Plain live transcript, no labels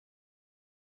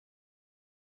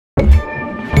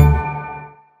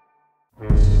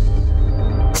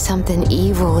something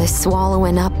evil is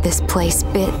swallowing up this place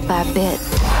bit by bit.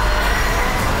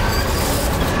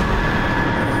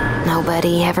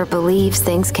 Nobody ever believes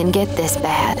things can get this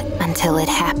bad until it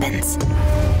happens.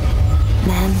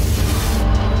 Then,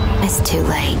 it's too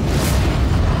late.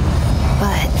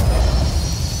 But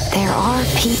there are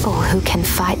people who can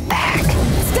fight back.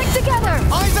 Stick together!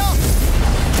 Eyes up!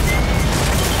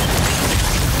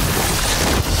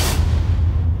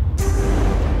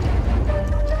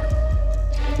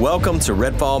 Welcome to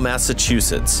Redfall,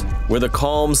 Massachusetts, where the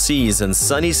calm seas and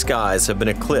sunny skies have been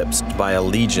eclipsed by a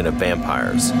legion of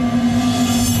vampires.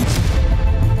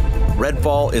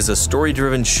 Redfall is a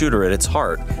story-driven shooter at its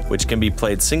heart, which can be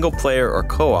played single-player or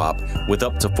co-op with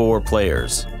up to 4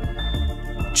 players.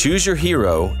 Choose your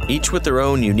hero, each with their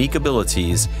own unique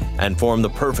abilities, and form the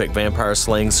perfect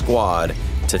vampire-slaying squad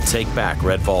to take back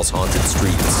Redfall's haunted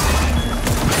streets.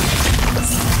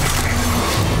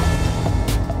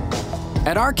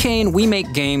 At Arkane, we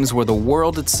make games where the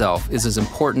world itself is as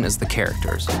important as the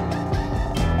characters.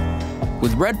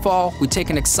 With Redfall, we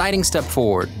take an exciting step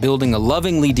forward, building a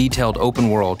lovingly detailed open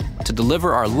world to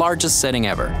deliver our largest setting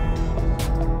ever.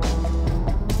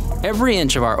 Every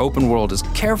inch of our open world is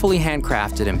carefully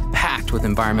handcrafted and packed with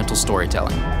environmental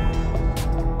storytelling.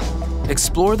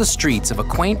 Explore the streets of a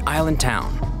quaint island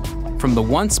town, from the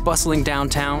once bustling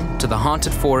downtown to the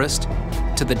haunted forest,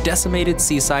 to the decimated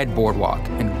seaside boardwalk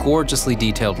and gorgeously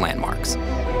detailed landmarks.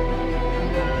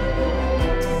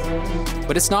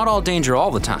 But it's not all danger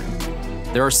all the time.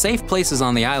 There are safe places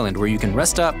on the island where you can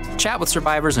rest up, chat with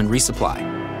survivors, and resupply.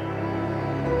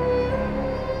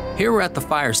 Here we're at the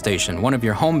fire station, one of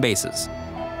your home bases.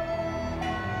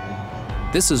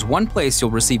 This is one place you'll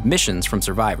receive missions from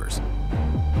survivors.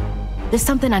 There's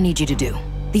something I need you to do.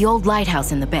 The old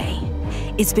lighthouse in the bay.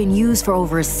 It's been used for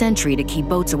over a century to keep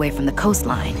boats away from the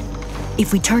coastline.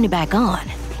 If we turn it back on,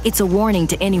 it's a warning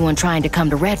to anyone trying to come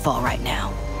to Redfall right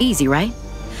now. Easy, right?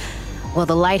 Well,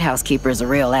 the lighthouse keeper's a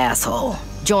real asshole.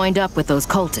 Joined up with those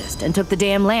cultists and took the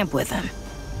damn lamp with him.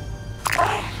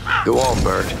 Go on,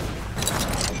 Bert.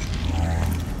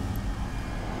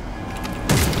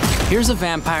 Here's a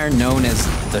vampire known as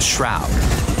the Shroud.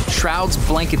 Shrouds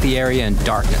blanket the area in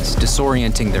darkness,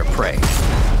 disorienting their prey.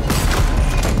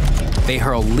 They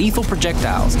hurl lethal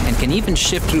projectiles and can even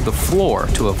shift through the floor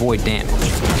to avoid damage.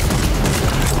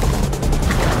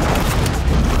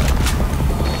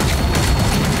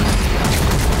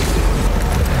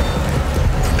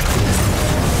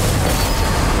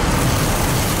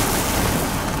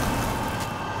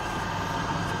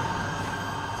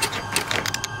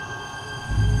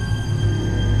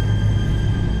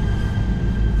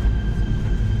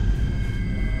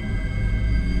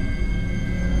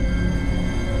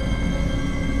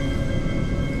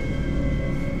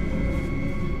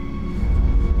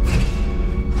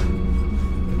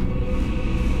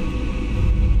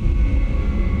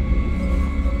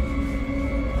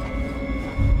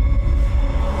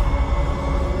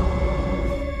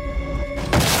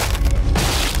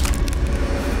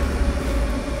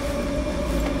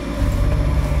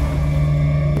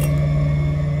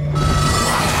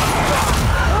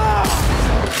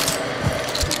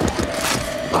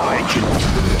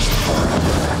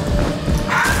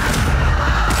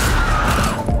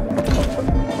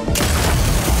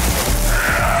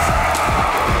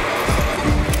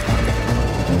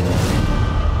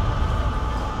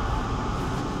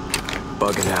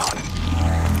 Bugging out.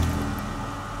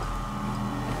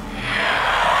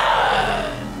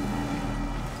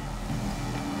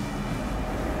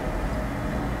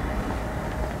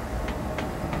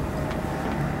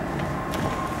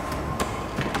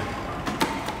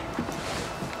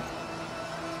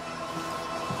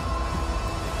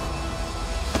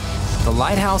 The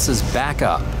lighthouse is back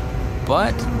up,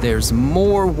 but there's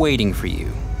more waiting for you.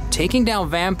 Taking down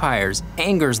vampires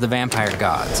angers the vampire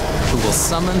gods, who will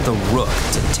summon the Rook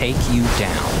to take you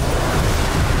down.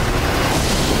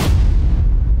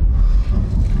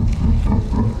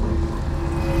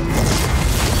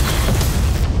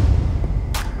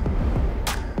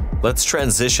 Let's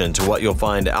transition to what you'll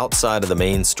find outside of the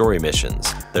main story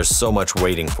missions. There's so much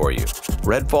waiting for you.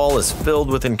 Redfall is filled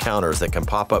with encounters that can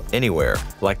pop up anywhere,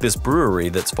 like this brewery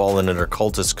that's fallen under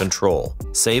cultist control.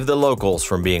 Save the locals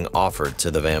from being offered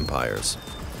to the vampires.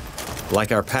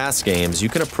 Like our past games, you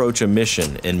can approach a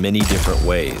mission in many different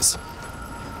ways.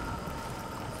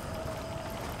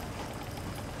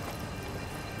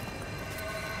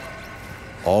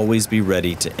 Always be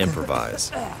ready to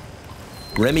improvise.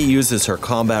 Remy uses her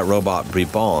combat robot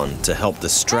Bribon to help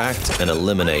distract and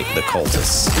eliminate the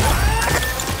cultists.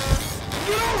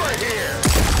 Get over here!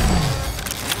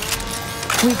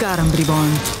 We got him,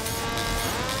 Bribon.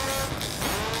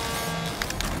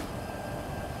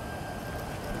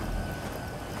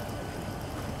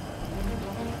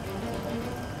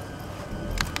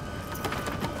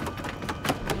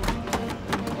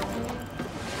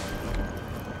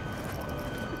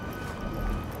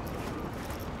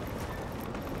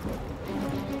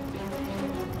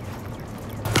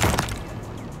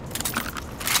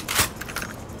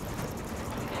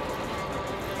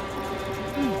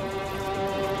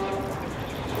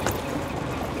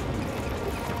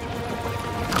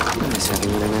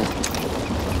 having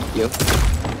internet? You?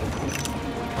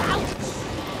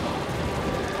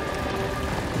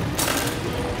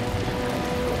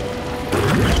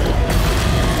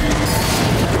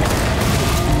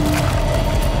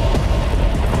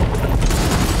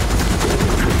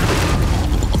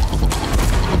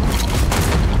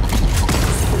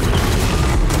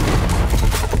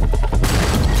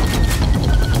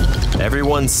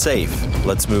 Everyone's safe.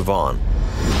 Let's move on.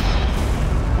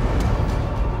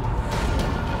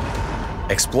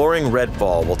 Exploring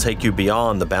Redfall will take you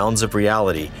beyond the bounds of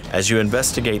reality as you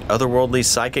investigate otherworldly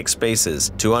psychic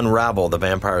spaces to unravel the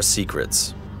vampire's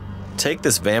secrets. Take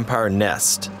this vampire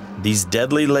nest. These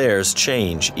deadly layers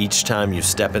change each time you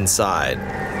step inside.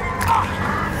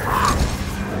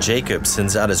 Jacob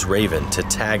sends out his raven to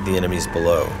tag the enemies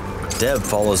below. Dev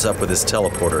follows up with his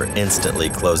teleporter, instantly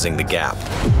closing the gap.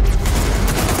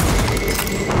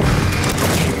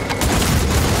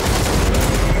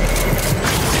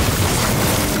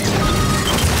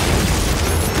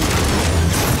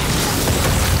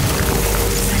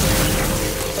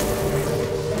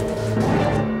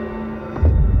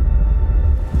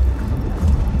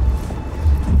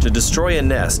 To destroy a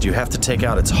nest, you have to take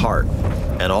out its heart,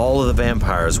 and all of the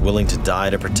vampires willing to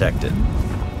die to protect it.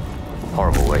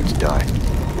 Horrible way to die.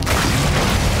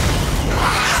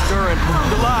 Stirring.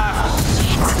 Alive.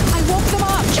 I woke them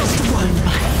up. Just one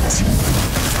bite.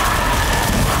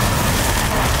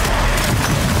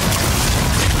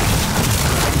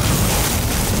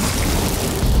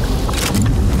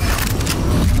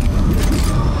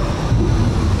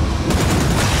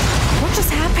 What just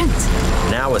happened?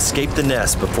 Now escape the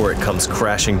nest before it comes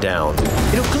crashing down.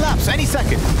 It'll collapse any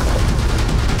second.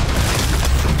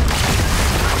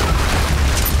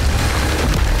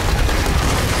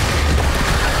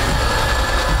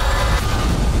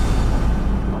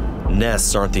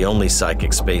 Nests aren't the only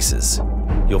psychic spaces.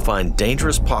 You'll find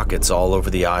dangerous pockets all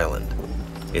over the island.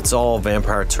 It's all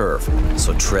vampire turf,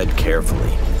 so tread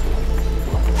carefully.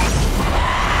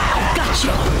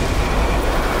 Gotcha.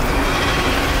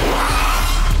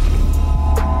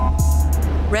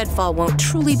 Redfall won't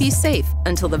truly be safe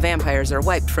until the vampires are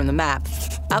wiped from the map.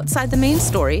 Outside the main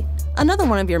story, another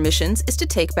one of your missions is to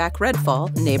take back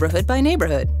Redfall neighborhood by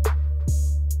neighborhood.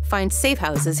 Find safe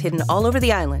houses hidden all over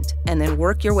the island, and then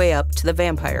work your way up to the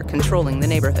vampire controlling the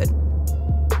neighborhood.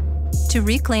 To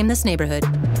reclaim this neighborhood,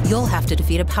 you'll have to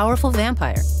defeat a powerful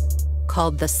vampire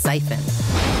called the Siphon.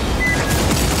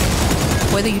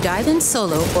 Whether you dive in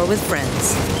solo or with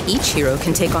friends, each hero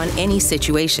can take on any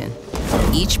situation.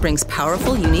 Each brings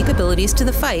powerful, unique abilities to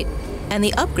the fight, and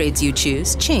the upgrades you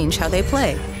choose change how they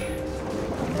play.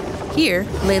 Here,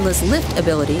 Layla's lift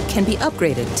ability can be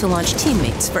upgraded to launch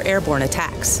teammates for airborne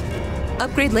attacks.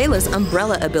 Upgrade Layla's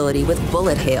umbrella ability with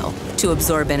bullet hail to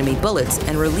absorb enemy bullets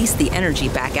and release the energy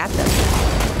back at them.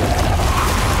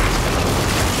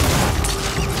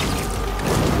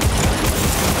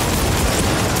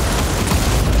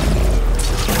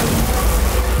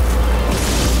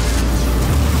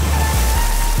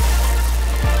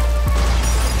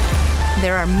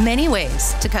 There are many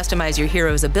ways to customize your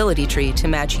hero's ability tree to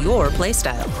match your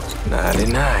playstyle.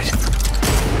 Nighty-night.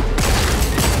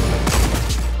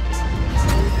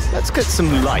 Let's get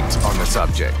some light on the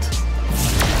subject.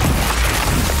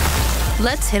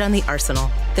 Let's hit on the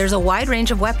arsenal. There's a wide range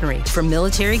of weaponry, from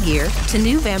military gear to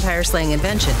new vampire-slaying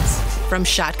inventions, from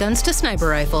shotguns to sniper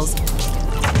rifles.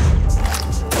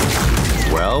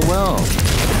 Well, well.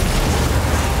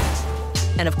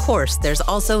 And of course, there's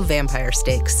also vampire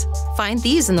stakes. Find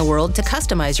these in the world to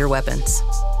customize your weapons.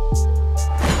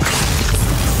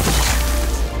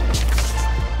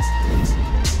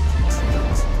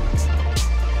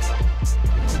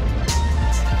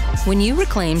 When you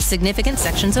reclaim significant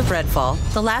sections of Redfall,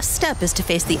 the last step is to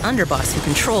face the underboss who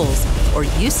controls, or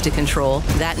used to control,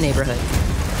 that neighborhood.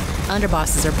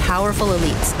 Underbosses are powerful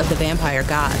elites of the vampire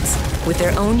gods, with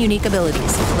their own unique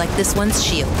abilities, like this one's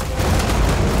shield.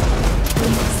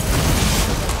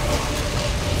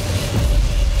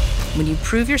 When you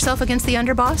prove yourself against the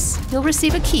underboss, you'll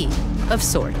receive a key of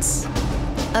sorts.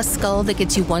 A skull that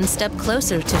gets you one step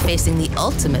closer to facing the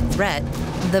ultimate threat,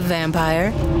 the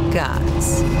vampire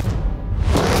gods.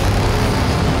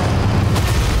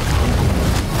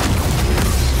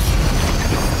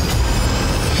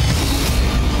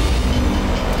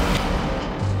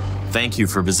 Thank you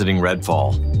for visiting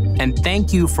Redfall. And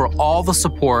thank you for all the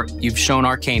support you've shown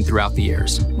Arkane throughout the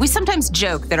years. We sometimes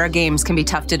joke that our games can be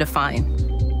tough to define.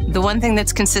 The one thing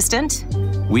that's consistent?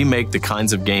 We make the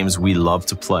kinds of games we love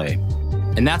to play.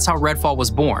 And that's how Redfall was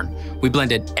born. We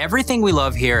blended everything we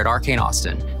love here at Arkane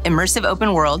Austin. Immersive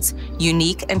open worlds,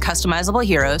 unique and customizable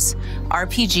heroes,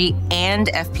 RPG and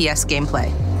FPS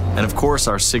gameplay. And of course,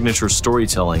 our signature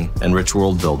storytelling and rich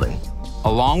world building.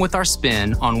 Along with our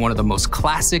spin on one of the most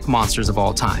classic monsters of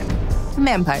all time.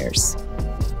 Vampires.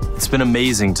 It's been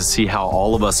amazing to see how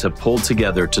all of us have pulled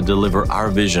together to deliver our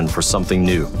vision for something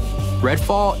new.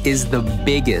 Redfall is the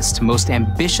biggest, most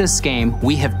ambitious game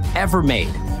we have ever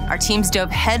made. Our teams dove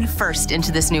headfirst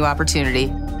into this new opportunity,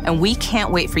 and we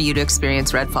can't wait for you to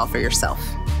experience Redfall for yourself.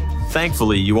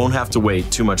 Thankfully, you won't have to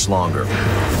wait too much longer.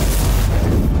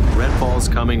 Redfall is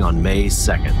coming on May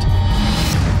 2nd.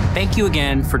 Thank you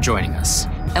again for joining us.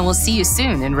 And we'll see you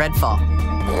soon in Redfall.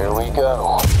 Here we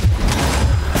go.